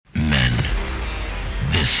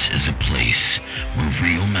This is a place where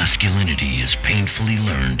real masculinity is painfully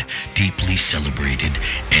learned, deeply celebrated,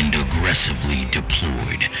 and aggressively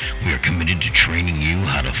deployed. We are committed to training you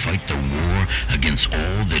how to fight the war against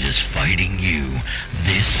all that is fighting you.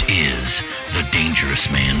 This is the Dangerous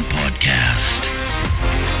Man Podcast.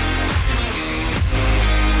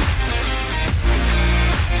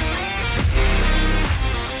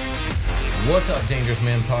 What's up, Dangerous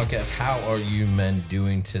Man Podcast? How are you men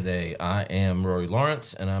doing today? I am Rory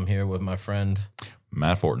Lawrence, and I'm here with my friend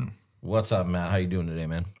Matt Fortin. What's up, Matt? How you doing today,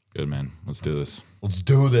 man? Good, man. Let's do this. Let's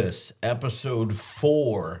do this. Episode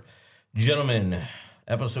 4. Gentlemen,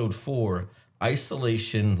 episode 4,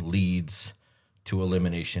 isolation leads to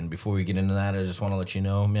elimination. Before we get into that, I just want to let you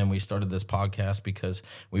know, man, we started this podcast because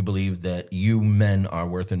we believe that you men are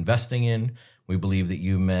worth investing in. We believe that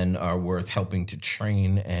you men are worth helping to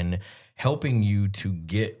train and helping you to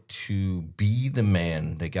get to be the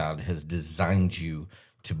man that God has designed you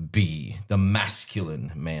to be, the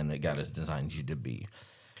masculine man that God has designed you to be.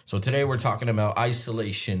 So today we're talking about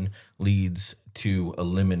isolation leads to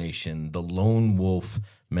elimination. The lone wolf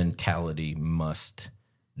mentality must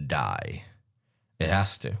die. It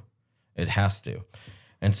has to. It has to.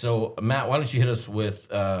 And so, Matt, why don't you hit us with,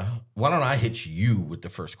 why don't I hit you with the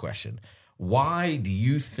first question? Why do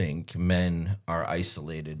you think men are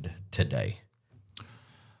isolated today?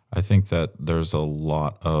 I think that there's a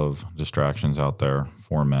lot of distractions out there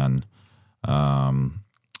for men. And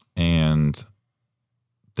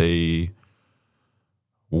we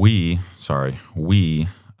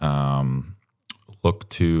look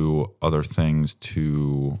to other things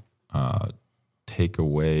to take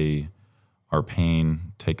away our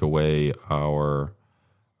pain, take away our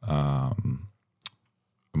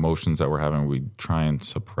emotions that we're having. We try and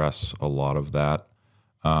suppress a lot of that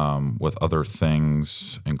with other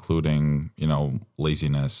things, including,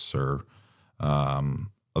 laziness or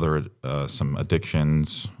other some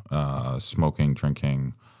addictions, smoking,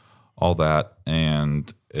 drinking, all that,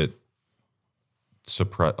 and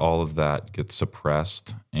all of that gets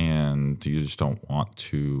suppressed, and you just don't want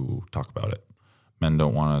to talk about it. Men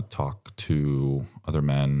don't want to talk to other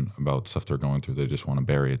men about stuff they're going through. They just want to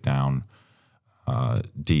bury it down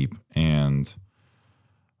deep. And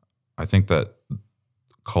I think that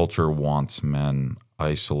culture wants men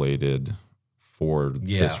isolated for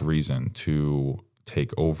this reason, to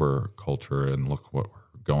take over culture. And look what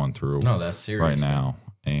we're going through that's serious right now.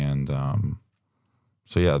 And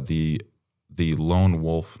the lone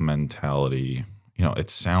wolf mentality, it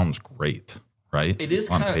sounds great, right? It is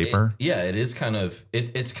on paper. It is kind of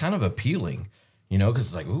it's kind of appealing, because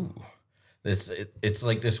it's like, ooh, it's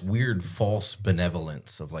like this weird false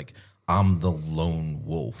benevolence of like, I'm the lone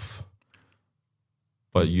wolf.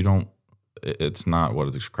 But you don't. It's not what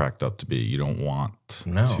it's cracked up to be. You don't want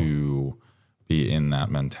to be in that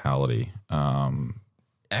mentality.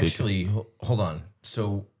 Actually, hold on.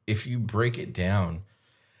 So if you break it down,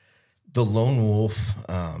 the lone wolf,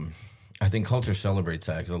 I think culture celebrates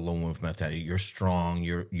that, because the lone wolf mentality, you're strong,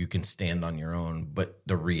 you can stand on your own. But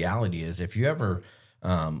the reality is, if you ever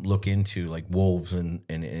look into like wolves and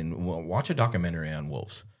watch a documentary on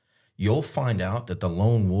wolves, you'll find out that the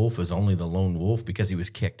lone wolf is only the lone wolf because he was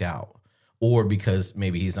kicked out, or because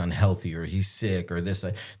maybe he's unhealthy or he's sick or this.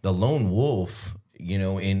 The lone wolf,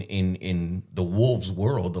 in the wolves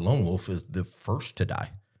world, the lone wolf is the first to die.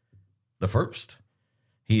 The first.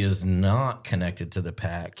 He is not connected to the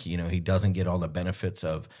pack. He doesn't get all the benefits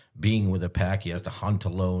of being with a pack. He has to hunt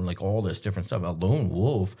alone, like all this different stuff. A lone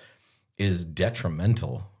wolf is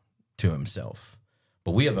detrimental to himself.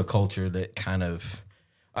 But we have a culture that kind of,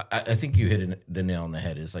 I think you hit the nail on the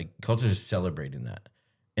head, is like culture is celebrating that.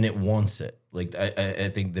 And it wants it. Like I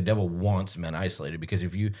think the devil wants men isolated, because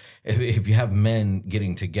if you have men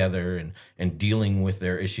getting together and dealing with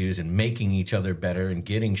their issues and making each other better and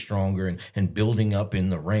getting stronger and building up in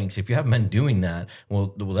the ranks, if you have men doing that,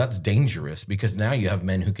 well that's dangerous, because now you have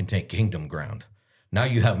men who can take kingdom ground. Now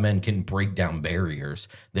you have men can break down barriers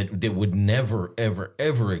that would never ever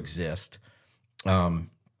ever exist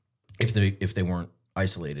if they weren't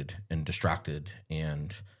isolated and distracted.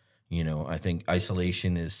 And I think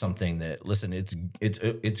isolation is something that, listen,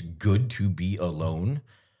 it's good to be alone,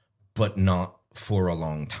 but not for a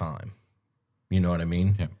long time. You know what I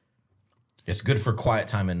mean? Yeah. It's good for quiet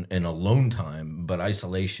time and alone time, but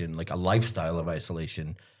isolation, like a lifestyle of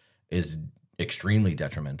isolation, is extremely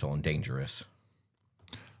detrimental and dangerous.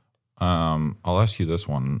 I'll ask you this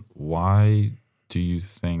one. Why do you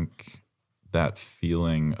think that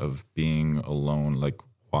feeling of being alone, like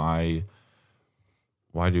why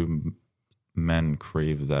do men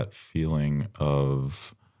crave that feeling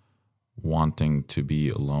of wanting to be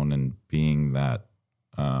alone and being that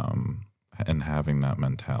and having that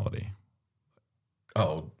mentality.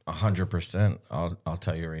 Oh, 100%. I'll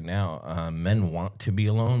tell you right now. Men want to be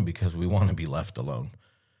alone because we want to be left alone.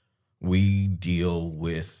 We deal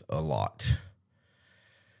with a lot.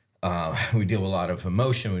 We deal with a lot of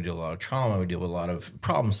emotion. We deal with a lot of trauma. We deal with a lot of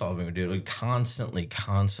problem solving. We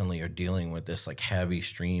constantly are dealing with this like heavy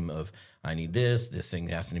stream of I need this thing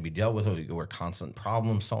has to be dealt with. We're constant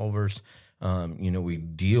problem solvers. We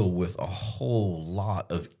deal with a whole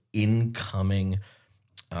lot of incoming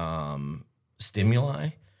stimuli,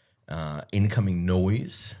 incoming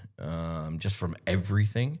noise, just from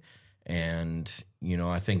everything. And,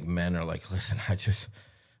 I think men are like, listen, I just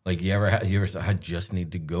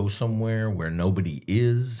need to go somewhere where nobody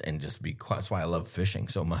is and just be quiet. That's why I love fishing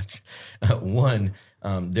so much.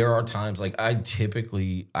 There are times like I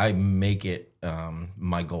make it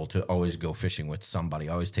my goal to always go fishing with somebody.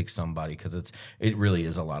 I always take somebody because it really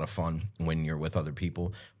is a lot of fun when you're with other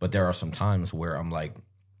people. But there are some times where I'm like,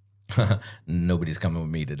 nobody's coming with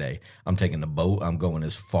me today. I'm taking the boat. I'm going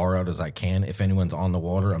as far out as I can. If anyone's on the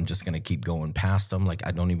water, I'm just going to keep going past them. Like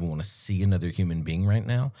I don't even want to see another human being right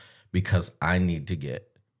now because I need to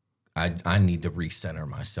recenter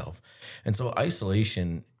myself. And so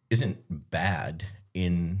isolation isn't bad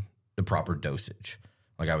in the proper dosage.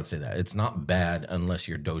 Like I would say that it's not bad unless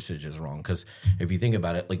your dosage is wrong. Because if you think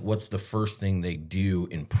about it, like what's the first thing they do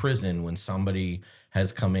in prison when somebody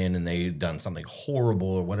has come in and they've done something horrible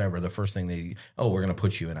or whatever? The first thing we're going to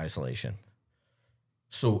put you in isolation.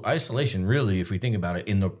 So isolation, really, if we think about it,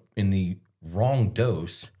 in the wrong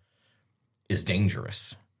dose, is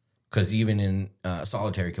dangerous. Because even in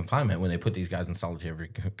solitary confinement, when they put these guys in solitary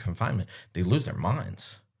confinement, they lose their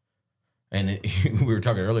minds. And we were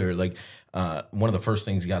talking earlier, like one of the first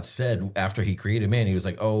things God said after he created man, he was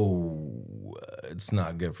like, oh, it's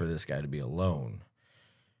not good for this guy to be alone.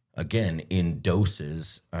 Again, in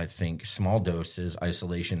doses, I think small doses,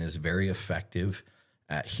 isolation is very effective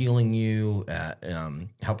at healing you, at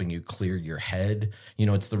helping you clear your head.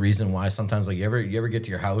 It's the reason why sometimes like you ever get to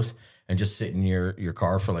your house and just sit in your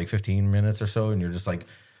car for like 15 minutes or so, and you're just like,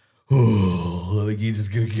 oh, like you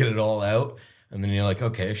just gonna get it all out. And then you're like,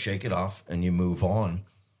 okay, shake it off, and you move on.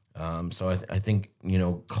 So I think,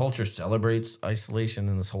 culture celebrates isolation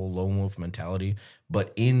and this whole lone wolf mentality.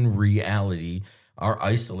 But in reality, our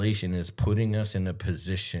isolation is putting us in a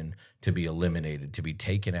position to be eliminated, to be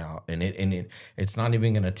taken out. And it's not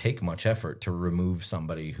even going to take much effort to remove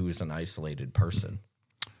somebody who's an isolated person.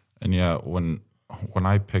 And yeah, when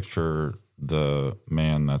I picture the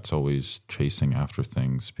man that's always chasing after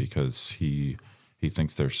things because he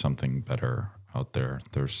thinks there's something better out there.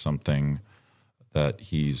 There's something that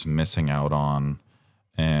he's missing out on.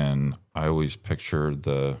 And I always picture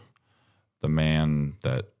the man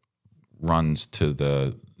that runs to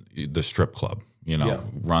the strip club,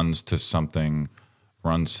 runs to something,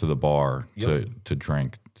 runs to the bar to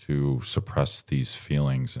drink, to suppress these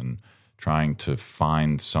feelings and trying to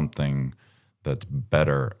find something that's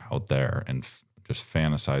better out there and just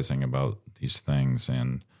fantasizing about these things.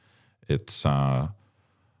 And it's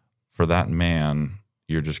for that man,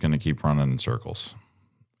 you're just going to keep running in circles.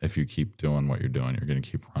 If you keep doing what you're doing, you're going to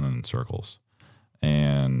keep running in circles.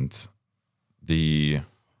 And the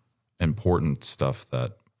important stuff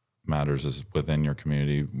that matters is within your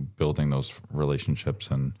community, building those relationships.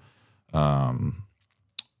 And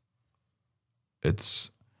it's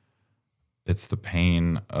the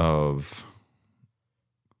pain of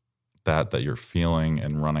that you're feeling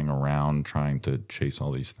and running around trying to chase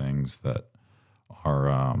all these things that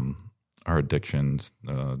are addictions,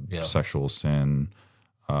 sexual sin,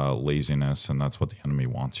 laziness, and that's what the enemy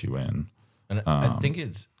wants you in. And I think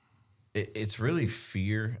it's really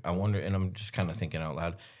fear. I wonder, and I'm just kind of thinking out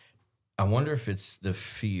loud, I wonder if it's the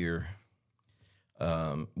fear,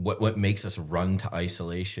 what makes us run to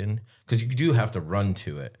isolation, because you do have to run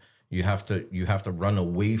to it. You have to run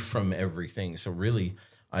away from everything. So really,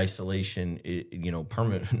 isolation,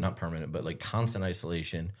 not permanent, but like constant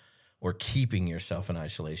isolation, or keeping yourself in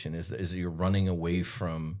isolation is you're running away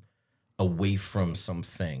from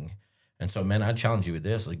something. And so, man, I challenge you with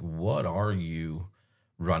this: like, what are you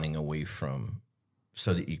running away from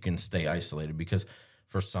so that you can stay isolated? Because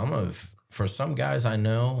for some guys I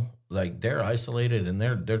know, like, they're isolated and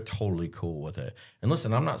they're totally cool with it. And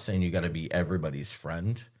listen, I'm not saying you got to be everybody's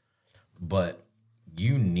friend, but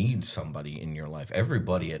you need somebody in your life.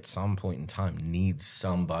 Everybody at some point in time needs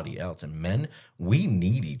somebody else. And men, we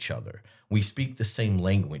need each other. We speak the same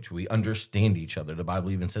language. We understand each other. The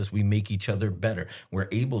Bible even says we make each other better. We're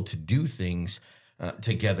able to do things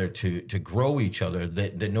together to grow each other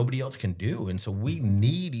that nobody else can do. And so we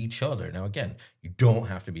need each other. Now, again, you don't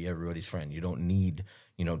have to be everybody's friend. You don't need,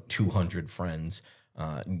 200 friends.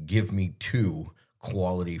 Give me 2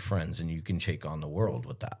 quality friends and you can take on the world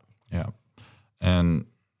with that. Yeah. And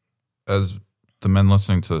as the men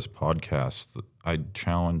listening to this podcast, I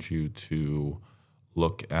challenge you to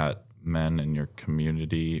look at men in your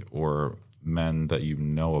community or men that you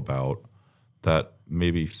know about that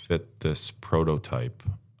maybe fit this prototype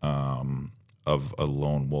of a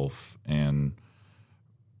lone wolf and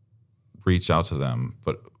reach out to them.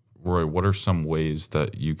 But Roy, what are some ways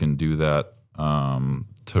that you can do that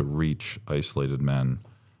to reach isolated men?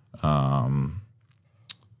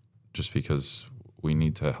 Just because we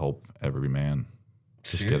need to help every man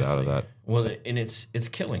just get out of that. Well, and it's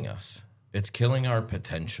killing us. It's killing our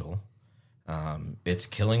potential. It's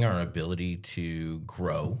killing our ability to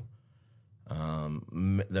grow.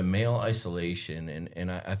 The male isolation,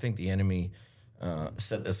 and I think the enemy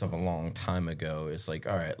set this up a long time ago. It's like,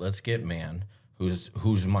 all right, let's get man,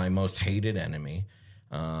 who's my most hated enemy,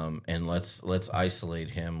 and let's isolate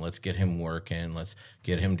him. Let's get him working. Let's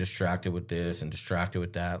get him distracted with this and distracted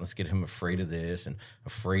with that. Let's get him afraid of this and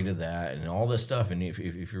afraid of that and all this stuff. And if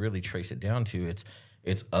you really trace it down to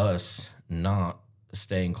it's us not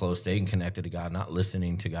staying close, staying connected to God, not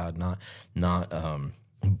listening to God, not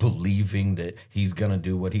believing that he's going to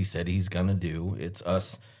do what he said he's going to do. It's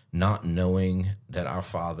us not knowing that our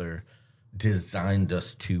Father designed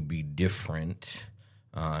us to be different.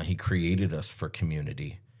 He created us for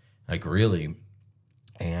community, like really.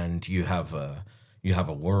 And you have a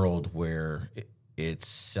world where it's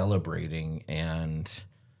celebrating and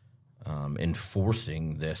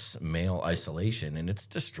enforcing this male isolation, and it's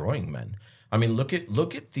destroying men. I mean, look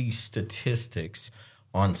at the statistics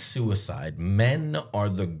on suicide. Men are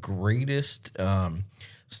the greatest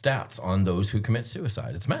stats on those who commit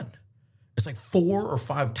suicide. It's men. It's like 4 or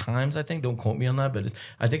 5 times, I think. Don't quote me on that, but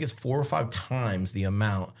I think it's 4 or 5 times the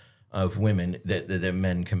amount of women that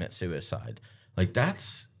men commit suicide. Like,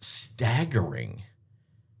 that's staggering.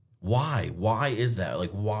 Why? Why is that?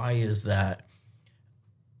 Like, why is that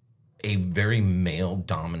a very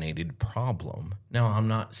male-dominated problem? Now, I'm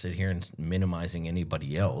not sitting here and minimizing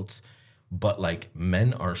anybody else, but like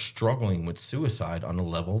men are struggling with suicide on a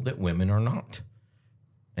level that women are not.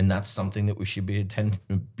 And that's something that we should be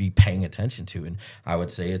paying attention to. And I would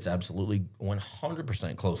say it's absolutely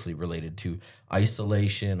 100% closely related to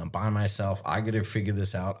isolation. I'm by myself. I got to figure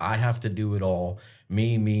this out. I have to do it all.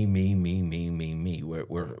 Me.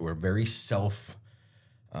 We're very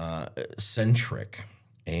self-centric,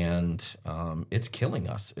 and it's killing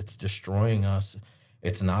us. It's destroying us.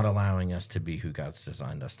 It's not allowing us to be who God's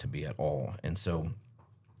designed us to be at all. And so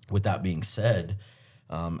with that being said,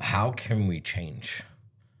 how can we change?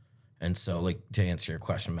 And so, like, to answer your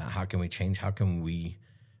question, Matt, how can we change? How can we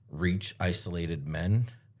reach isolated men?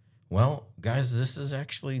 Well, guys, this is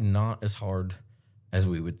actually not as hard as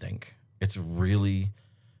we would think. It's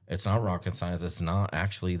not rocket science. It's not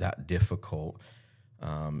actually that difficult.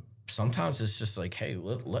 Sometimes it's just like, hey,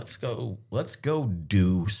 let's go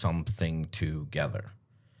do something together.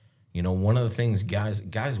 One of the things,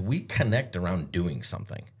 guys, we connect around doing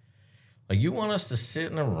something. Like, you want us to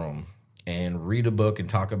sit in a room and read a book and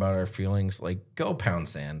talk about our feelings, like, go pound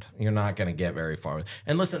sand. You're not going to get very far.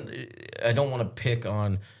 And listen, I don't want to pick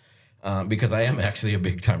on, because I am actually a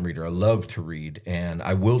big time reader. I love to read, and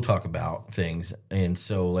I will talk about things. And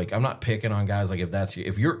so, like, I'm not picking on guys. Like,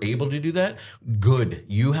 if you're able to do that, good.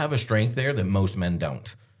 You have a strength there that most men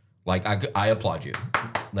don't. Like, I applaud you.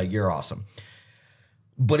 Like, you're awesome.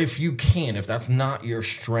 But if you can, if that's not your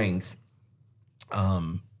strength,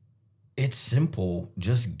 it's simple.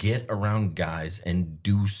 Just get around guys and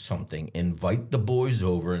do something. Invite the boys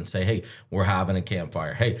over and say, hey, we're having a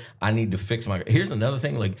campfire. Hey, I need to fix my... Here's another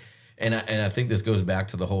thing, like, and I think this goes back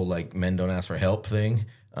to the whole, like, men don't ask for help thing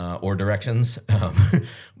or directions.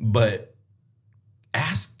 But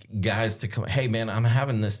ask guys to come, hey, man, I'm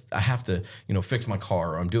having this, I have to, fix my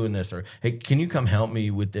car, or I'm doing this, or, hey, can you come help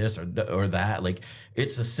me with this or that? Like,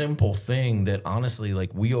 it's a simple thing that honestly,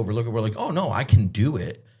 like, we overlook it. We're like, oh, no, I can do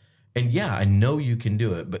it. And yeah, I know you can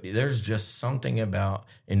do it, but there's just something about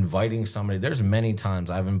inviting somebody. There's many times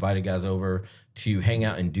I've invited guys over to hang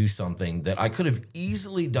out and do something that I could have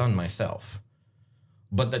easily done myself.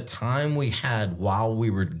 But the time we had while we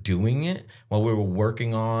were doing it, while we were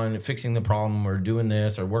working on fixing the problem or doing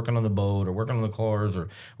this or working on the boat or working on the cars or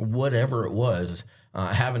whatever it was,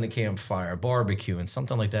 having a campfire, barbecue and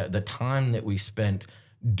something like that, the time that we spent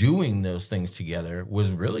doing those things together was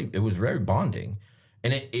very bonding.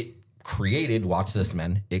 And it created, watch this,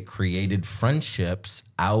 men, it created friendships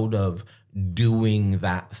out of doing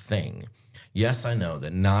that thing. Yes, I know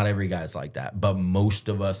that not every guy's like that, but most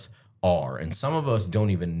of us are. And some of us don't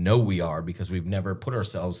even know we are because we've never put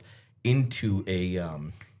ourselves into a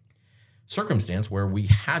circumstance where we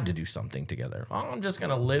had to do something together. Oh, I'm just going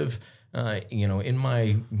to live, in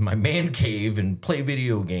my man cave and play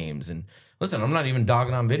video games. And listen, I'm not even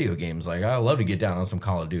dogging on video games. Like, I love to get down on some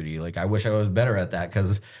Call of Duty. Like, I wish I was better at that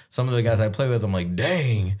because some of the guys I play with, I'm like,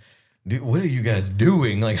 dang, dude, what are you guys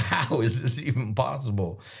doing? Like, how is this even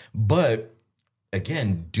possible? But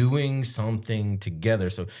again, doing something together.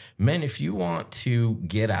 So, men, if you want to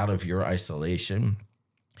get out of your isolation,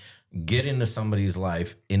 get into somebody's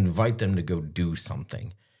life, invite them to go do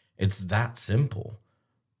something. It's that simple.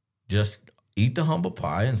 Just eat the humble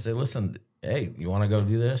pie and say, listen, hey, you want to go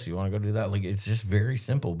do this? You want to go do that? Like, it's just very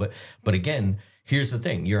simple. But again, here's the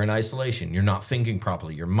thing. You're in isolation. You're not thinking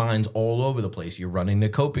properly. Your mind's all over the place. You're running the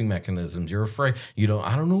coping mechanisms. You're afraid. I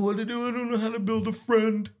don't know what to do. I don't know how to build a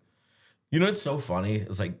friend. You know, it's so funny.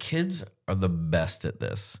 It's like kids are the best at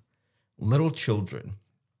this. Little children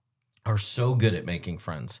are so good at making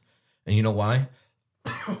friends. And you know why?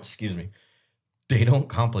 Excuse me. They don't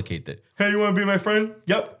complicate it. Hey, you want to be my friend?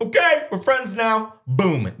 Yep. Okay, we're friends now.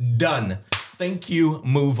 Boom. Done. Thank you.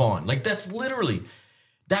 Move on. Like, that's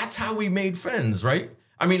how we made friends, right?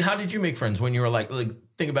 I mean, how did you make friends when you were like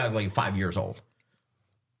think about it, like 5 years old?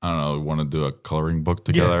 I don't know. Want to do a coloring book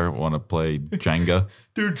together? Yeah. Want to play Jenga?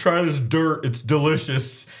 Dude, try this dirt. It's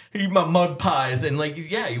delicious. Eat my mud pies. And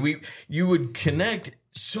you would connect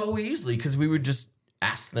so easily because we would just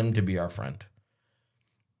ask them to be our friend.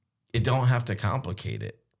 It don't have to complicate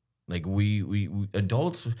it. Like we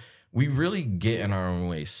adults, we really get in our own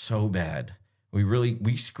way so bad.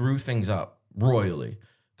 We screw things up royally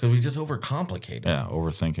because we just overcomplicate it. Yeah,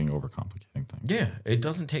 overcomplicating things. Yeah, it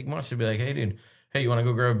doesn't take much to be like, hey, dude, hey, you want to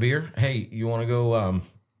go grab a beer? Hey, you want to go,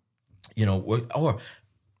 or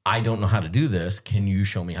I don't know how to do this. Can you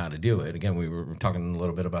show me how to do it? Again, we were talking a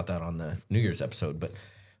little bit about that on the New Year's episode, but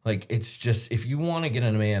like, it's just, if you want to get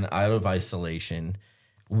a man out of isolation,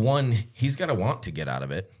 one, he's got to want to get out of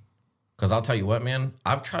it. Because I'll tell you what, man,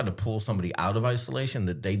 I've tried to pull somebody out of isolation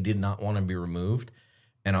that they did not want to be removed.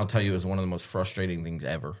 And I'll tell you, it was one of the most frustrating things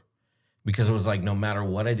ever. Because it was like, no matter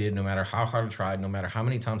what I did, no matter how hard I tried, no matter how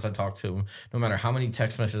many times I talked to him, no matter how many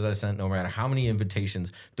text messages I sent, no matter how many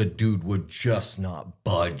invitations, the dude would just not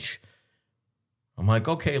budge. I'm like,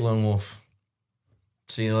 okay, Lone Wolf,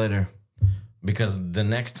 see you later. Because the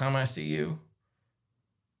next time I see you,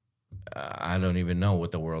 I don't even know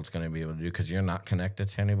what the world's going to be able to do because you're not connected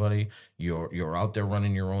to anybody. You're out there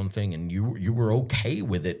running your own thing, and you were okay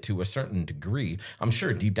with it to a certain degree. I'm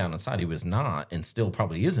sure deep down inside he was not, and still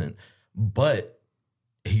probably isn't, but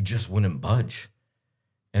he just wouldn't budge.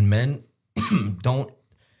 And men don't,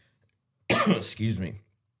 excuse me,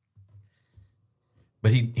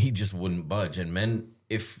 but he just wouldn't budge. And men,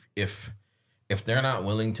 if they're not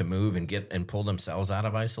willing to move and get and pull themselves out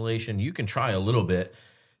of isolation, you can try a little bit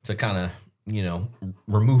to kind of,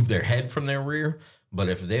 remove their head from their rear. But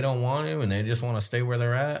if they don't want to and they just want to stay where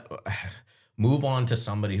they're at, move on to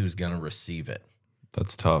somebody who's going to receive it.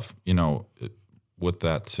 That's tough. With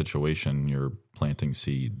that situation, you're planting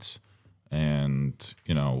seeds. And,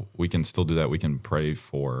 we can still do that. We can pray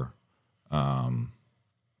for that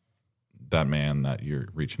man that you're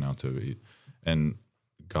reaching out to. And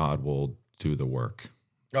God will do the work.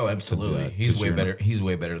 Oh, absolutely. He's way better. He's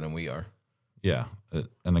way better than we are. Yeah.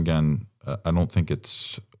 And again, I don't think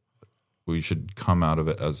we should come out of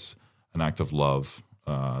it as an act of love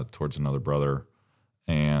towards another brother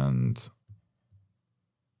and,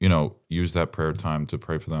 use that prayer time to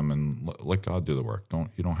pray for them and let God do the work.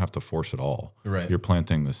 You don't have to force it all. Right. You're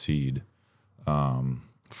planting the seed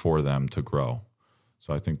for them to grow.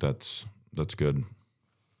 So I think that's good.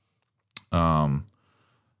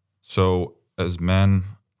 So as men,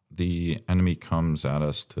 the enemy comes at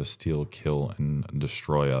us to steal, kill, and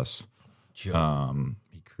destroy us. Sure.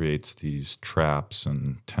 He creates these traps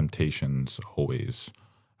and temptations always.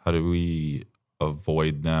 How do we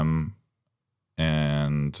avoid them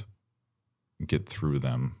and get through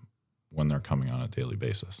them when they're coming on a daily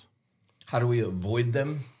basis? How do we avoid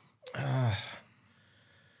them?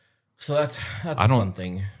 So that's a fun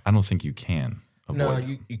thing. I don't think you can.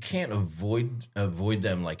 You can't avoid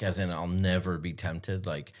them, like as in I'll never be tempted,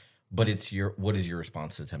 like, but it's what is your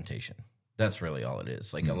response to temptation? That's really all it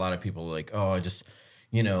is. Like a lot of people are like, oh, I just,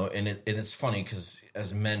 and it's funny because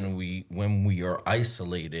as men, when we are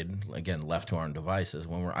isolated, again, left to our own devices,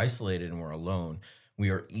 when we're isolated and we're alone, we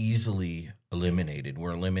are easily eliminated.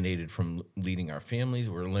 We're eliminated from leading our families.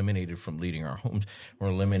 We're eliminated from leading our homes. We're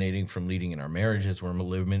eliminating from leading in our marriages. We're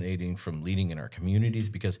eliminating from leading in our communities,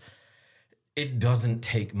 because it doesn't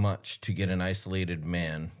take much to get an isolated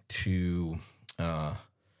man to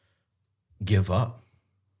give up.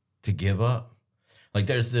 Like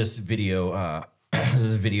there's this video,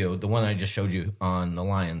 the one I just showed you on the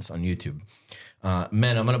lions on YouTube.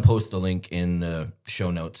 Men, I'm going to post the link in the show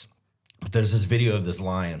notes. But there's this video of this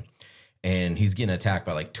lion, and he's getting attacked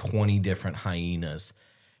by like 20 different hyenas.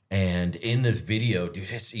 And in this video, dude,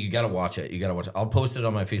 you got to watch it. I'll post it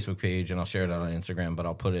on my Facebook page, and I'll share it out on Instagram, but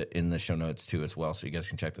I'll put it in the show notes too as well, so you guys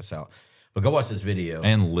can check this out. But go watch this video.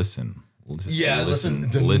 And listen.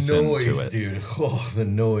 Listen the noise, to it. Dude. Oh, the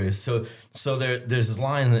noise. So there's this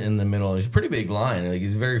lion in the middle. He's a pretty big lion. Like,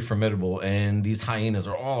 he's very formidable, and these hyenas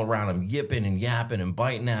are all around him, yipping and yapping and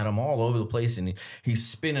biting at him all over the place. And he's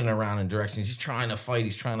spinning around in directions. He's trying to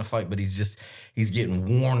fight, but he's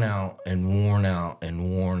getting worn out, and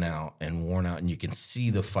you can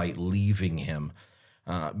see the fight leaving him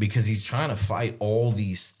because he's trying to fight all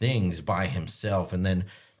these things by himself. And then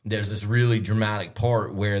there's this really dramatic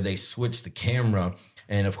part where they switch the camera,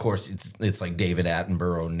 and of course it's like David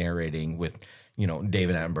Attenborough narrating with,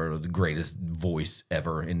 David Attenborough, the greatest voice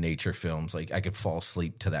ever in nature films. Like, I could fall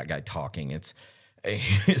asleep to that guy talking.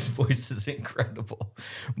 His voice is incredible.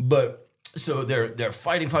 But so they're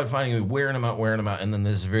fighting, wearing him out, and then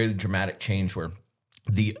there's a very dramatic change where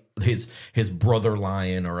his brother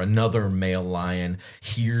lion or another male lion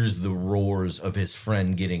hears the roars of his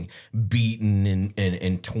friend getting beaten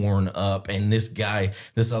and torn up, and this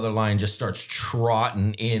other lion just starts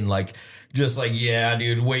trotting in like, yeah,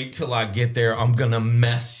 dude, wait till I get there. I'm gonna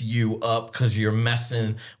mess you up because you're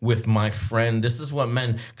messing with my friend. This is what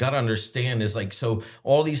men gotta understand is like, so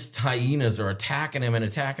all these hyenas are attacking him, and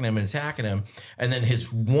then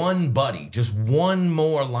his one buddy, just one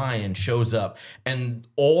more lion, shows up, and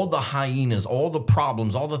all the hyenas, all the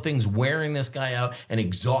problems, all the things wearing this guy out and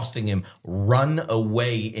exhausting him run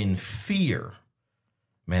away in fear.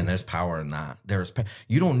 Man, there's power in that.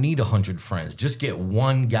 You don't need 100 friends. Just get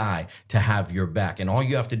one guy to have your back. And all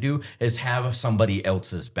you have to do is have somebody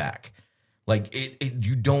else's back. Like,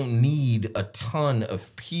 you don't need a ton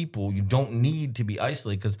of people. You don't need to be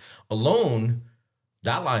isolated, because alone,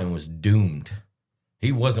 that lion was doomed.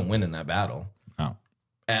 He wasn't winning that battle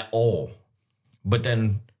at all. But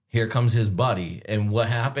then here comes his buddy. And what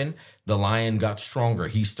happened? The lion got stronger.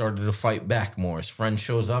 He started to fight back more. His friend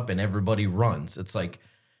shows up and everybody runs. It's like,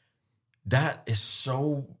 that is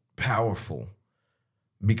so powerful,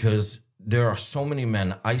 because there are so many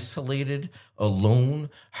men isolated,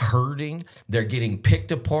 alone, hurting. They're getting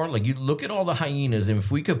picked apart. Like, you look at all the hyenas, and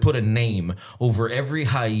if we could put a name over every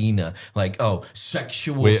hyena, like,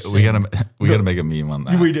 sexual sin. We gotta make a meme on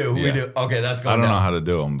that. We do. Okay, that's going. I don't know how to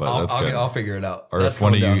do them, but that's good. I'll figure it out. Or if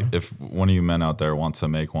one of you men out there wants to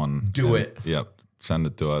make one, do it. Yep, send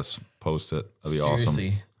it to us. Post it. That'd be Seriously.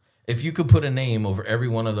 awesome. If you could put a name over every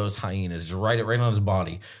one of those hyenas, just write it right on his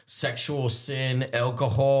body. Sexual sin,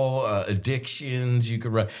 alcohol, addictions. You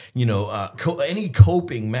could write, any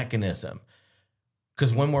coping mechanism.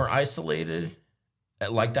 Because when we're isolated,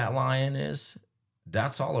 like that lion is,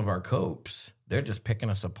 that's all of our copes. They're just picking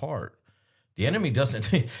us apart. The enemy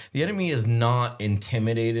is not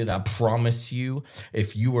intimidated, I promise you,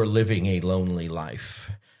 if you are living a lonely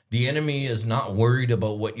life. The enemy is not worried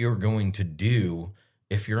about what you're going to do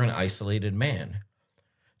if you're an isolated man.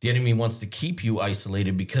 The enemy wants to keep you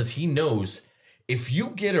isolated because he knows if you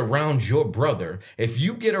get around your brother, if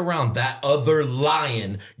you get around that other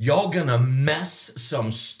lion, y'all gonna mess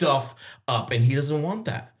some stuff up. And he doesn't want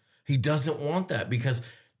that. He doesn't want that, because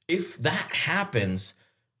if that happens,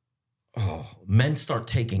 men start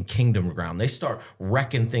taking kingdom ground. They start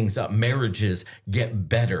wrecking things up. Marriages get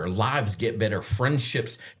better. Lives get better.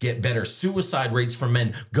 Friendships get better. Suicide rates for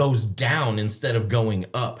men goes down instead of going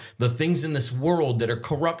up. The things in this world that are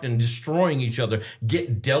corrupt and destroying each other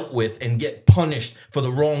get dealt with and get punished for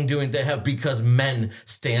the wrongdoing they have, because men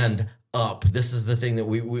stand up. This is the thing that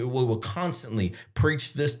we will constantly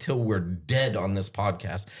preach this till we're dead on this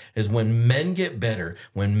podcast, is when men get better,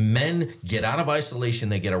 when men get out of isolation,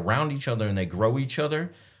 they get around each other and they grow each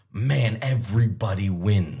other, man, everybody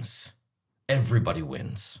wins. Everybody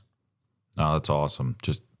wins. Oh, that's awesome.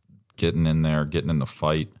 Just getting in there, getting in the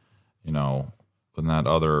fight, when that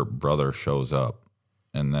other brother shows up,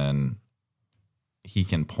 and then he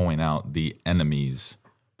can point out the enemy's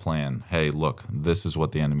plan. Hey, look, this is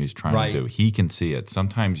what the enemy's trying to do. He can see it.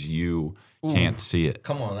 Sometimes you can't see it.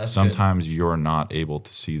 Come on, that's Sometimes good. You're not able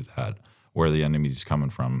to see that, where the enemy's coming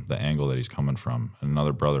from, the angle that he's coming from. And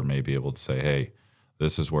another brother may be able to say, hey,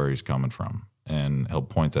 this is where he's coming from. And he'll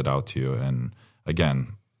point that out to you. And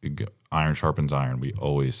again, iron sharpens iron. We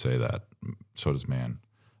always say that. So does man.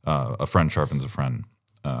 A friend sharpens a friend.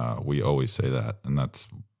 We always say that. And that's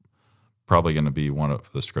probably going to be one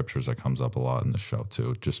of the scriptures that comes up a lot in the show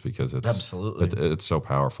too, just because it's absolutely it's so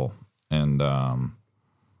powerful. And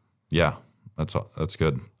that's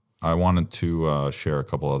good. I wanted to share a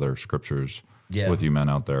couple other scriptures with you men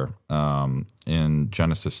out there. In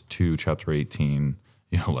Genesis 2, chapter 18,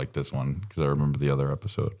 like this one, because I remember the other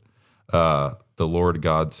episode. The Lord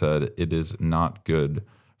God said, "It is not good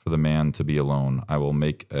for the man to be alone. I will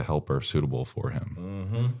make a helper suitable for him."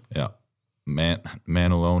 Mm-hmm. Yeah.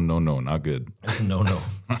 Man alone, no, not good. No.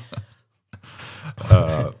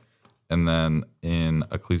 And then in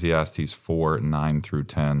Ecclesiastes 4, 9 through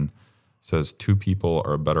 10, says, "Two people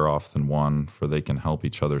are better off than one, for they can help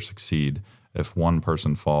each other succeed. If one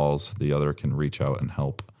person falls, the other can reach out and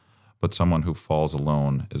help. But someone who falls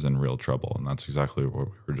alone is in real trouble." And that's exactly what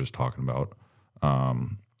we were just talking about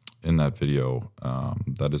in that video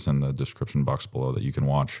that is in the description box below that you can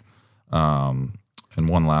watch. And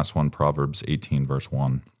one last one, Proverbs 18, verse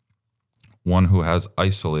 1. "One who has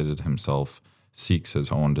isolated himself seeks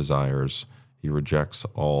his own desires. He rejects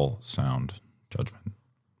all sound judgment."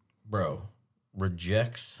 Bro,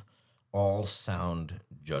 rejects all sound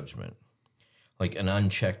judgment. Like an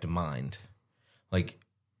unchecked mind. Like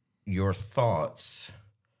your thoughts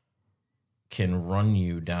can run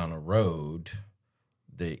you down a road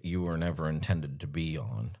that you were never intended to be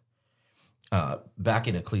on. Back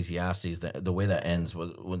in Ecclesiastes, the way that ends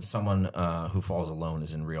was when someone who falls alone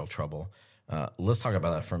is in real trouble. Let's talk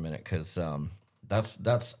about that for a minute, because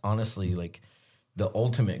that's honestly like the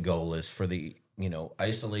ultimate goal is for the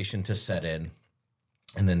isolation to set in,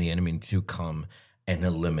 and then the enemy to come and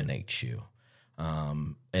eliminate you.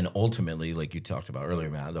 And ultimately, like you talked about earlier,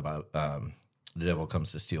 Matt, about the devil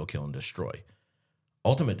comes to steal, kill, and destroy.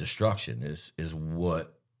 Ultimate destruction is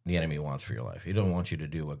what the enemy wants for your life. He doesn't want you to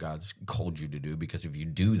do what God's called you to do, because if you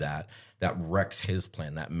do that, that wrecks his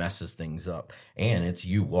plan, that messes things up. And it's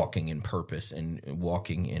you walking in purpose and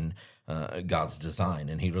walking in God's design.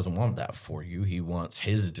 And he doesn't want that for you. He wants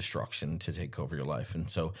his destruction to take over your life. And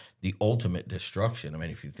so the ultimate destruction, I mean,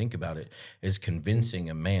 if you think about it, is convincing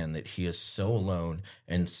a man that he is so alone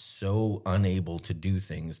and so unable to do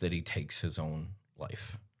things that he takes his own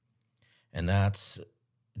life. And that's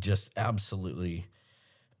just absolutely...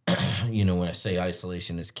 when I say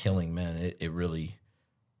isolation is killing men, it really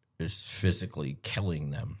is physically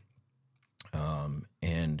killing them.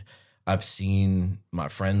 And I've seen my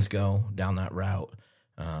friends go down that route.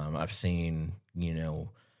 I've seen, a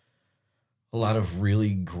lot of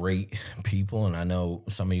really great people, and I know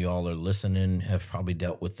some of y'all are listening have probably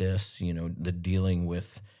dealt with this, the dealing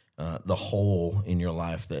with the hole in your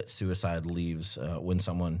life that suicide leaves when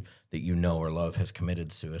someone that you know or love has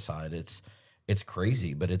committed suicide. It's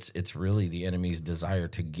crazy, but it's really the enemy's desire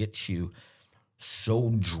to get you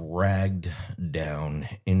so dragged down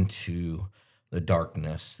into the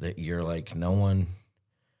darkness that you're like, no one,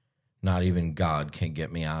 not even God, can get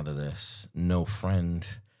me out of this. No friend,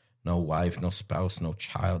 no wife, no spouse, no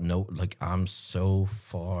child, I'm so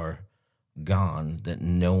far gone that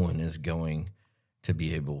no one is going to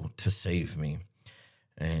be able to save me.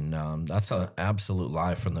 And that's an absolute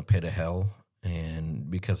lie from the pit of hell. And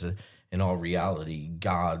because in all reality,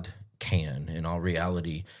 God can. In all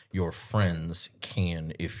reality, your friends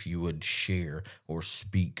can, if you would share or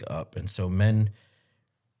speak up. And so, men,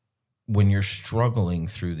 when you're struggling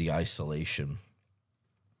through the isolation,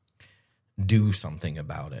 do something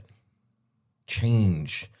about it.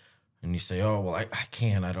 Change. And you say, "Oh, well, I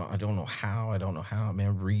can't. I don't know how.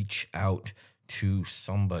 Man, reach out to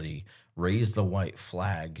somebody. Raise the white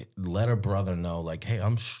flag. Let a brother know, like, hey,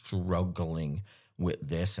 I'm struggling with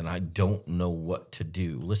this and I don't know what to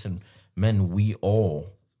do." Listen, men, we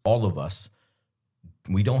all of us,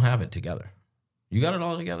 we don't have it together. You got it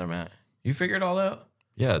all together, Matt? You figured it all out?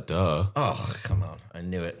 Yeah, duh. Oh, come on. I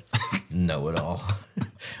knew it. Know it all.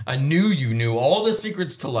 I knew you knew all the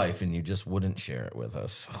secrets to life and you just wouldn't share it with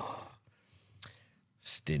us. Oh,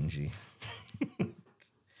 stingy.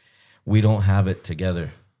 We don't have it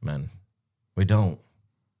together, men. We don't.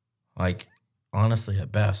 Like, honestly,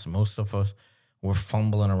 at best, most of us, we're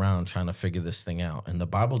fumbling around trying to figure this thing out. And the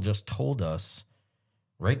Bible just told us,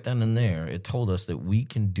 right then and there, it told us that we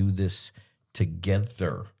can do this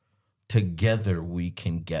together. Together we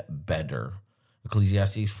can get better.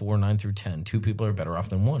 Ecclesiastes 4, 9 through 10. Two people are better off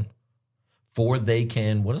than one. For they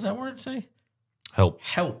can, what does that word say?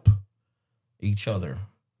 Help each other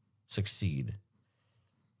succeed.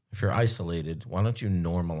 If you're isolated, why don't you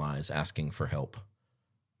normalize asking for help?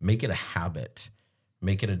 Make it a habit.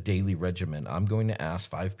 Make it a daily regimen. I'm going to ask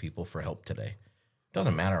 5 people for help today.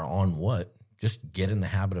 Doesn't matter on what. Just get in the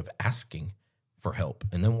habit of asking for help,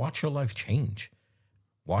 and then watch your life change.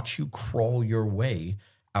 Watch you crawl your way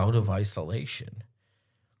out of isolation.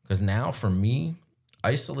 Because now for me,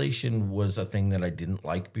 isolation was a thing that I didn't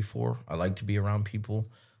like before. I like to be around people.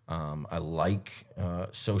 I like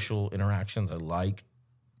social interactions. I like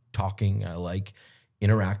talking. I like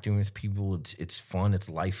interacting with people. It's fun. It's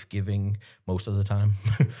life-giving most of the time.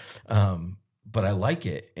 But I like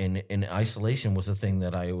it. And isolation was a thing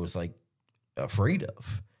that I was like afraid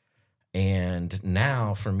of. And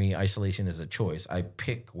now for me, isolation is a choice. I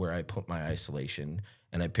pick where I put my isolation,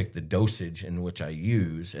 and I pick the dosage in which I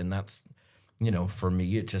use. And that's, for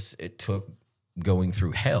me, it took going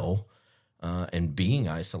through hell and being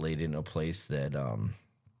isolated in a place that,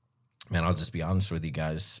 man, I'll just be honest with you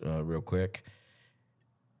guys real quick.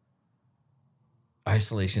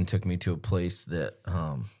 Isolation took me to a place that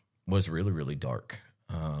was really, really dark.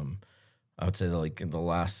 I would say that like in the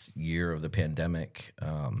last year of the pandemic,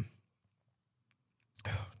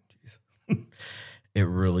 it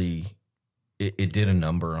really, it did a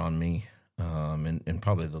number on me, and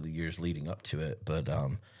probably the years leading up to it. But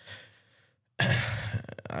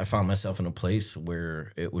I found myself in a place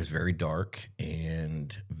where it was very dark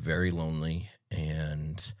and very lonely,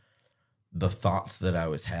 and the thoughts that I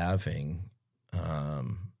was having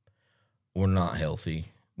were not healthy.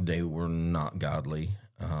 They were not godly.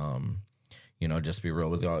 Just be real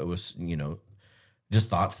with y'all. It was, just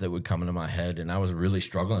thoughts that would come into my head. And I was really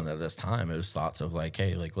struggling at this time. It was thoughts of like,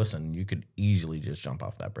 hey, like, listen, you could easily just jump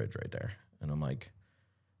off that bridge right there. And I'm like,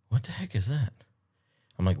 what the heck is that?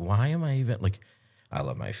 I'm like, why am I even like, I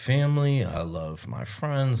love my family. I love my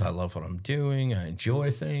friends. I love what I'm doing. I enjoy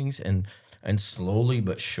things. And slowly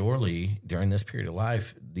but surely during this period of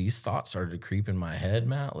life, these thoughts started to creep in my head,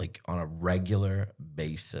 Matt, like on a regular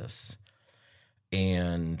basis.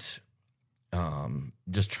 And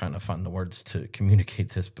just trying to find the words to communicate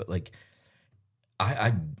this, but like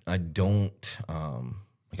I don't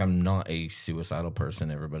like, I'm not a suicidal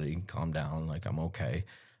person. Everybody calm down. Like, I'm okay.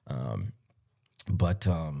 But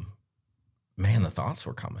man, the thoughts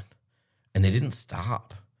were coming and they didn't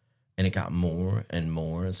stop, and it got more and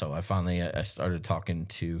more. And so I started talking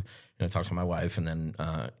to my wife, and then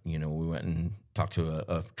we went and talked to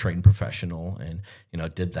a trained professional, and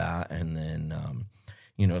did that, and then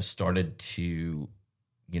started to,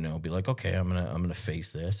 be like, okay, I'm gonna face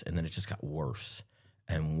this. And then it just got worse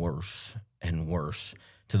and worse and worse,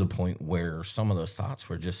 to the point where some of those thoughts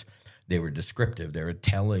were they were descriptive. They were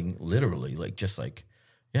telling literally, like, just like,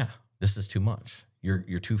 yeah, this is too much.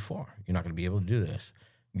 You're too far. You're not gonna be able to do this.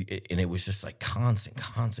 And it was just like constant.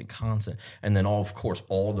 And then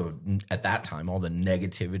at that time, all the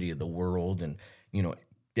negativity of the world, and,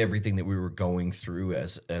 everything that we were going through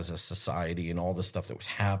as a society, and all the stuff that was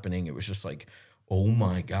happening, it was just like, oh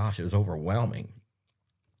my gosh, it was overwhelming.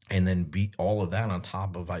 And then beat all of that on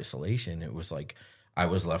top of isolation. It was like I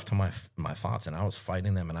was left to my thoughts, and I was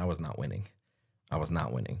fighting them, and I was not winning.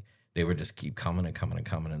 They would just keep coming and coming and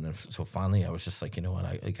coming. And then so finally I was just like, you know what,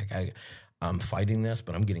 I'm fighting this,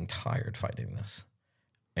 but I'm getting tired fighting this.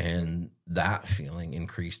 And that feeling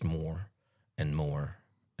increased more and more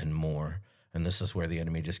and more. And this is where the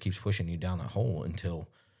enemy just keeps pushing you down that hole until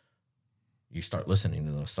you start listening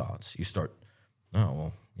to those thoughts. You start, oh,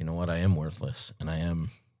 well, you know what? I am worthless, and I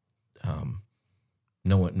am,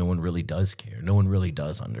 no one really does care. No one really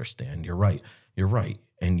does understand. You're right.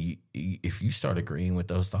 And if you start agreeing with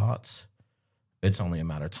those thoughts, it's only a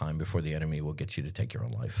matter of time before the enemy will get you to take your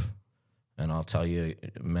own life. And I'll tell you,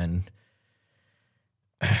 men,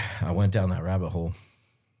 I went down that rabbit hole.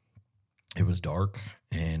 It was dark,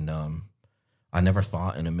 and I never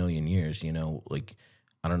thought in a million years, like,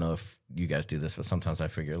 I don't know if you guys do this, but sometimes I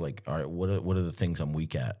figure, like, all right, what are the things I'm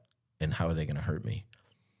weak at, and how are they going to hurt me?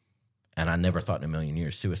 And I never thought in a million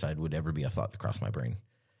years suicide would ever be a thought to cross my brain.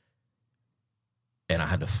 And I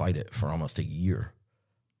had to fight it for almost a year,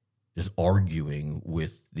 just arguing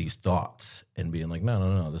with these thoughts and being like,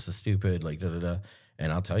 no, this is stupid, like, da-da-da.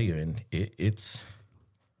 And I'll tell you, and it's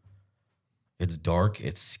dark,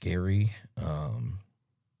 it's scary,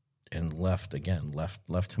 and left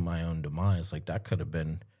to my own demise, like, that could have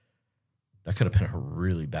been a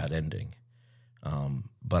really bad ending.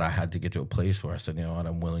 But I had to get to a place where I said, you know what,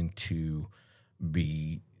 I'm willing to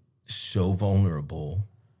be so vulnerable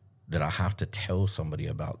that I have to tell somebody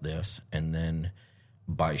about this. And then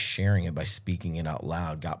by sharing it, by speaking it out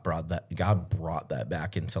loud, God brought that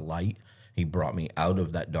back into light. He brought me out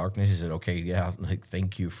of that darkness. He said, okay, yeah, like,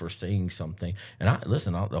 thank you for saying something. And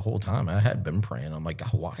the whole time I had been praying. I'm like,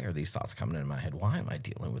 God, why are these thoughts coming into my head? Why am I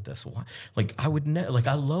dealing with this? Why? Like, I would never, like,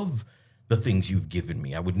 I love the things you've given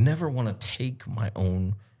me. I would never want to take my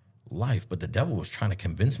own life, but the devil was trying to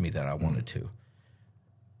convince me that I wanted to.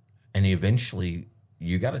 And eventually,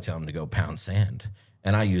 you got to tell him to go pound sand.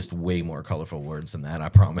 And I used way more colorful words than that, I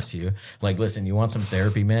promise you. Like, listen, you want some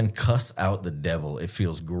therapy, man? Cuss out the devil. It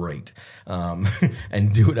feels great.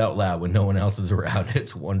 And do it out loud when no one else is around.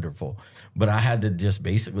 It's wonderful. But I had to just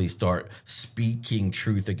basically start speaking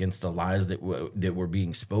truth against the lies that were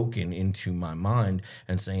being spoken into my mind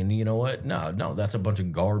and saying, you know what? No, that's a bunch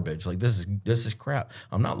of garbage. Like, this is crap.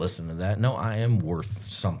 I'm not listening to that. No, I am worth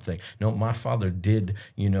something. No, my Father did,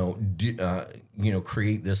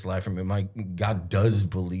 create this life for me. My God does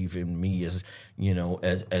believe in me as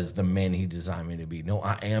the man He designed me to be. No,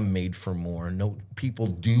 I am made for more. No, people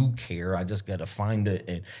do care. I just got to find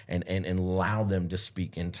it and allow them to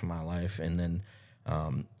speak into my life. And then,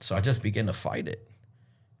 so I just began to fight it.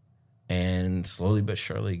 And slowly but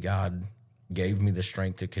surely, God gave me the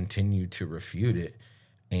strength to continue to refute it.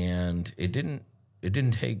 And it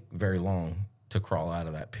didn't take very long to crawl out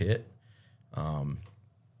of that pit.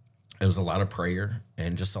 It was a lot of prayer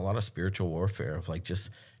and just a lot of spiritual warfare of like, just,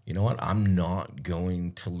 you know what? I'm not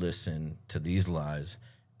going to listen to these lies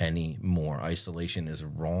anymore. Isolation is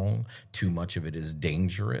wrong. Too much of it is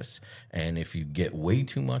dangerous. And if you get way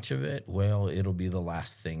too much of it, well, it'll be the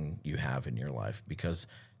last thing you have in your life, because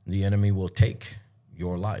the enemy will take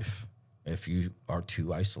your life if you are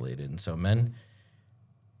too isolated. And so, men,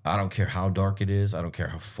 I don't care how dark it is. I don't care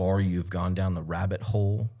how far you've gone down the rabbit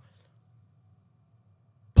hole.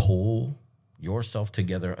 Pull yourself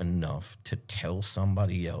together enough to tell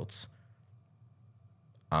somebody else,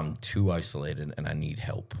 I'm too isolated and I need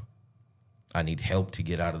help. I need help to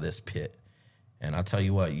get out of this pit. And I tell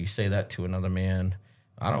you what, you say that to another man,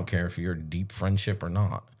 I don't care if you're deep friendship or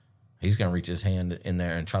not. He's going to reach his hand in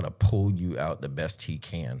there and try to pull you out the best he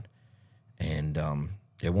can. And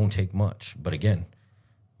it won't take much. But again,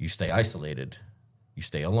 you stay isolated, you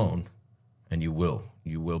stay alone, and you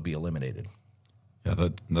will be eliminated. Yeah,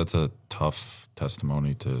 that's a tough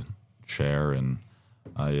testimony to share, and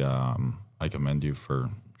I commend you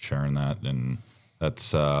for sharing that. And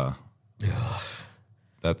that's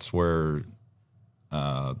where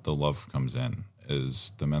the love comes in.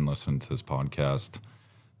 Is the men listen to this podcast,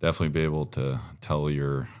 definitely be able to tell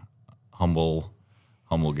you're humble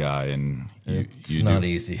guy, and it's not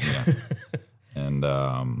easy. Yeah. And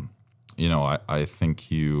I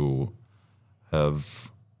think you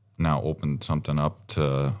have now opened something up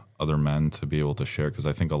to other men to be able to share, because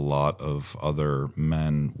I think a lot of other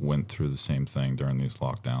men went through the same thing during these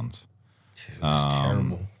lockdowns. Dude, it was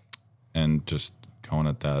terrible. And just going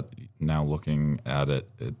at that, now looking at it,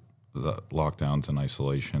 the lockdowns and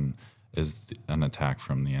isolation is an attack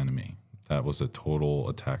from the enemy. That was a total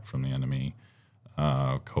attack from the enemy.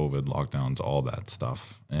 COVID, lockdowns, all that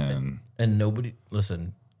stuff. And nobody,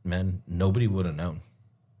 listen, men, nobody would have known.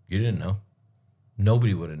 You didn't know.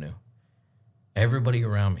 Nobody would have knew. Everybody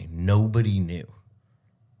around me, nobody knew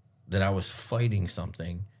that I was fighting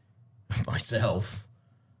something myself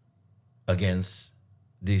against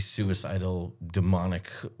these suicidal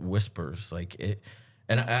demonic whispers. Like it,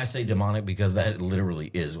 and I say demonic because that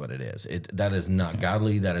literally is what it is. That is not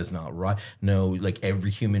godly. That is not right. No, like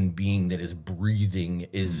every human being that is breathing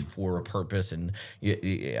is for a purpose. And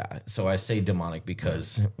yeah, so I say demonic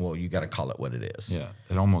because, well, you got to call it what it is. Yeah,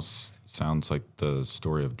 it almost sounds like the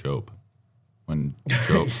story of Job. When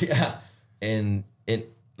Job, yeah, and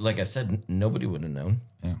like I said, nobody would have known.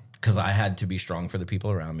 Yeah, because I had to be strong for the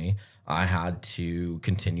people around me. I had to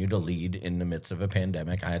continue to lead in the midst of a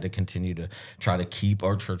pandemic. I had to continue to try to keep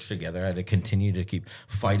our church together. I had to continue to keep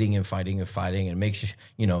fighting and make sure,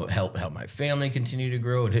 help my family continue to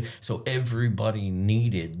grow. So everybody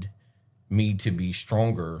needed me to be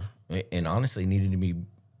stronger, and honestly needed me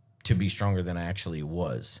to be stronger than I actually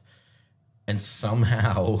was. And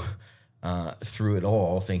somehow, through it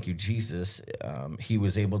all, thank you, Jesus, he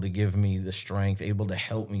was able to give me the strength, able to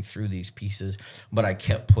help me through these pieces. But I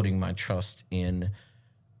kept putting my trust in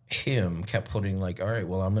him, kept putting like, all right,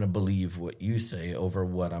 well, I'm going to believe what you say over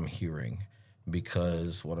what I'm hearing,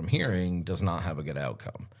 because what I'm hearing does not have a good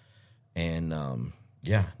outcome. And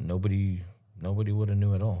nobody would have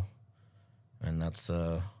knew at all. And that's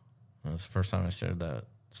the first time I shared that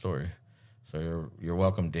story. So you're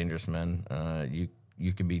welcome, dangerous men.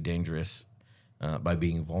 You can be dangerous by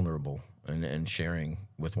being vulnerable and sharing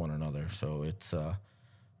with one another. So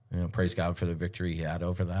praise God for the victory he had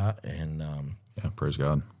over that. And praise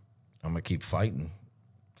God. I'm going to keep fighting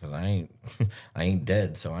because I ain't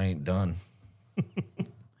dead, so I ain't done.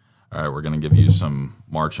 All right, we're going to give you some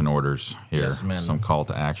marching orders here, Yes, man. some call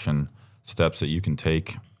to action steps that you can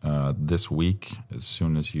take this week as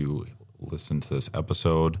soon as you listen to this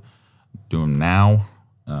episode. Do them now,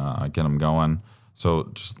 get them going. So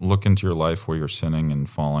just look into your life where you're sinning and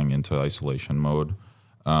falling into isolation mode,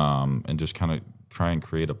 and just kind of try and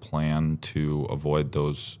create a plan to avoid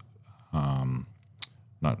those,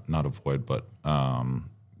 not avoid, but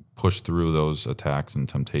push through those attacks and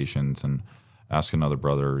temptations, and ask another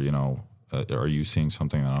brother, are you seeing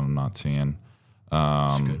something that I'm not seeing?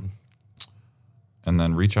 That's good. And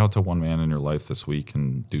then reach out to one man in your life this week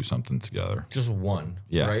and do something together. Just one,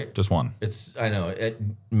 Yeah, right? just one. I know, it's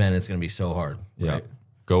going to be so hard, Yeah. right?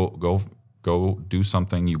 Go do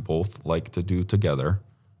something you both like to do together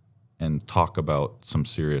and talk about some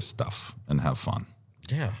serious stuff and have fun.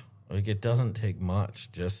 Yeah, it doesn't take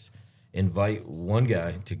much. Just invite one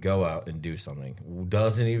guy to go out and do something.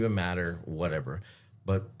 Doesn't even matter, whatever.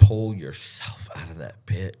 But pull yourself out of that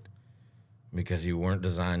pit, because you weren't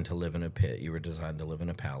designed to live in a pit. You were designed to live in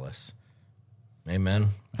a palace. Amen.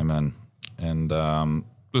 Amen. And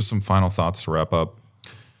just some final thoughts to wrap up.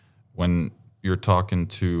 When you're talking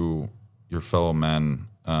to your fellow men,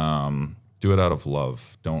 do it out of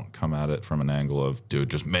love. Don't come at it from an angle of, dude,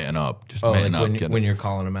 just man up. Just man up. When you're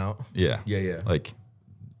calling them out? Yeah. Yeah. Like,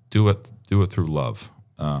 do it through love.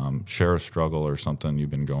 Share a struggle or something you've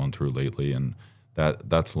been going through lately, and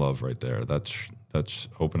that's love right there. That's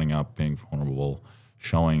opening up, being vulnerable,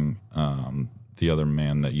 showing the other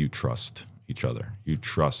man that you trust each other. You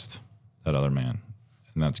trust that other man,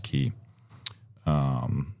 and that's key.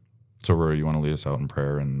 So, Rory, you want to lead us out in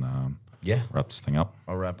prayer and wrap this thing up?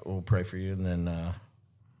 We'll pray for you, and then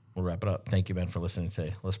we'll wrap it up. Thank you, Ben, for listening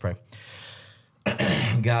today. Let's pray.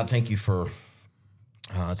 God, thank you for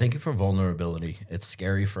vulnerability. It's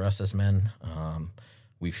scary for us as men.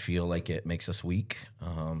 We feel like it makes us weak,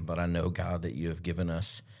 but I know, God, that you have given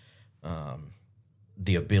us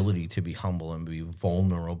the ability to be humble and be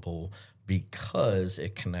vulnerable, because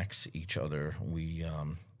it connects each other. We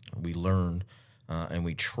learn and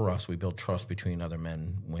we trust. We build trust between other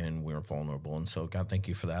men when we're vulnerable. And so, God, thank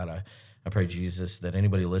you for that. I pray, Jesus, that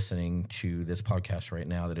anybody listening to this podcast right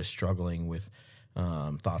now that is struggling with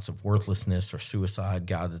thoughts of worthlessness or suicide,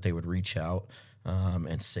 God, that they would reach out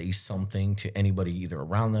and say something to anybody, either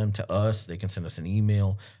around them, to us. They can send us an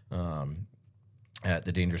email at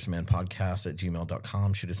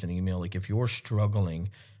thedangerousmanpodcast@gmail.com. Shoot us an email. Like, if you're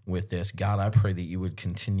struggling with this, God, I pray that you would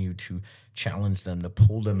continue to challenge them to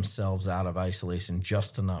pull themselves out of isolation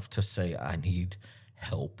just enough to say, I need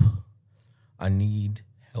help. I need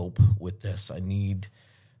help with this. I need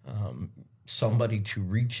somebody to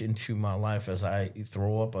reach into my life as I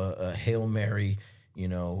throw up a Hail Mary,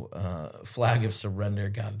 flag of surrender.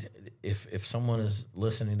 God, if someone is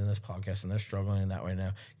listening to this podcast and they're struggling in that right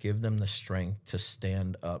now, give them the strength to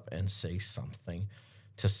stand up and say something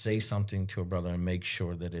to a brother and make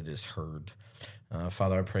sure that it is heard.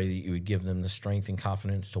 Father, I pray that you would give them the strength and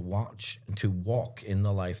confidence to walk in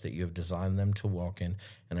the life that you have designed them to walk in.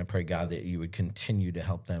 And I pray, God, that you would continue to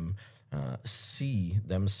help them see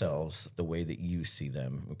themselves the way that you see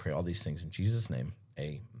them. We pray all these things in Jesus' name.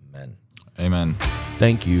 Amen. Amen.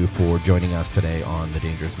 Thank you for joining us today on the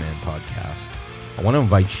Dangerous Man podcast. I want to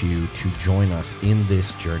invite you to join us in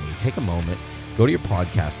this journey. Take a moment, go to your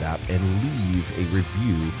podcast app, and leave a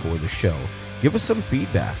review for the show. Give us some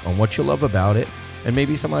feedback on what you love about it, and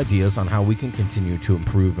maybe some ideas on how we can continue to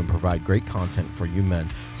improve and provide great content for you men,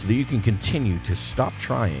 so that you can continue to stop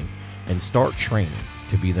trying and start training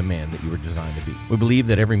to be the man that you were designed to be. We believe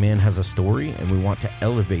that every man has a story, and we want to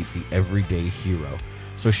elevate the everyday hero.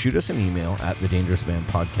 So shoot us an email at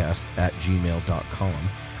thedangerousmanpodcast@gmail.com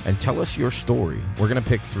and tell us your story. We're going to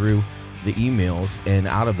pick through the emails, and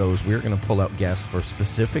out of those, we're going to pull out guests for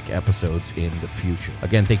specific episodes in the future.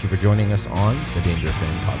 Again, thank you for joining us on the Dangerous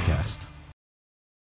Man Podcast.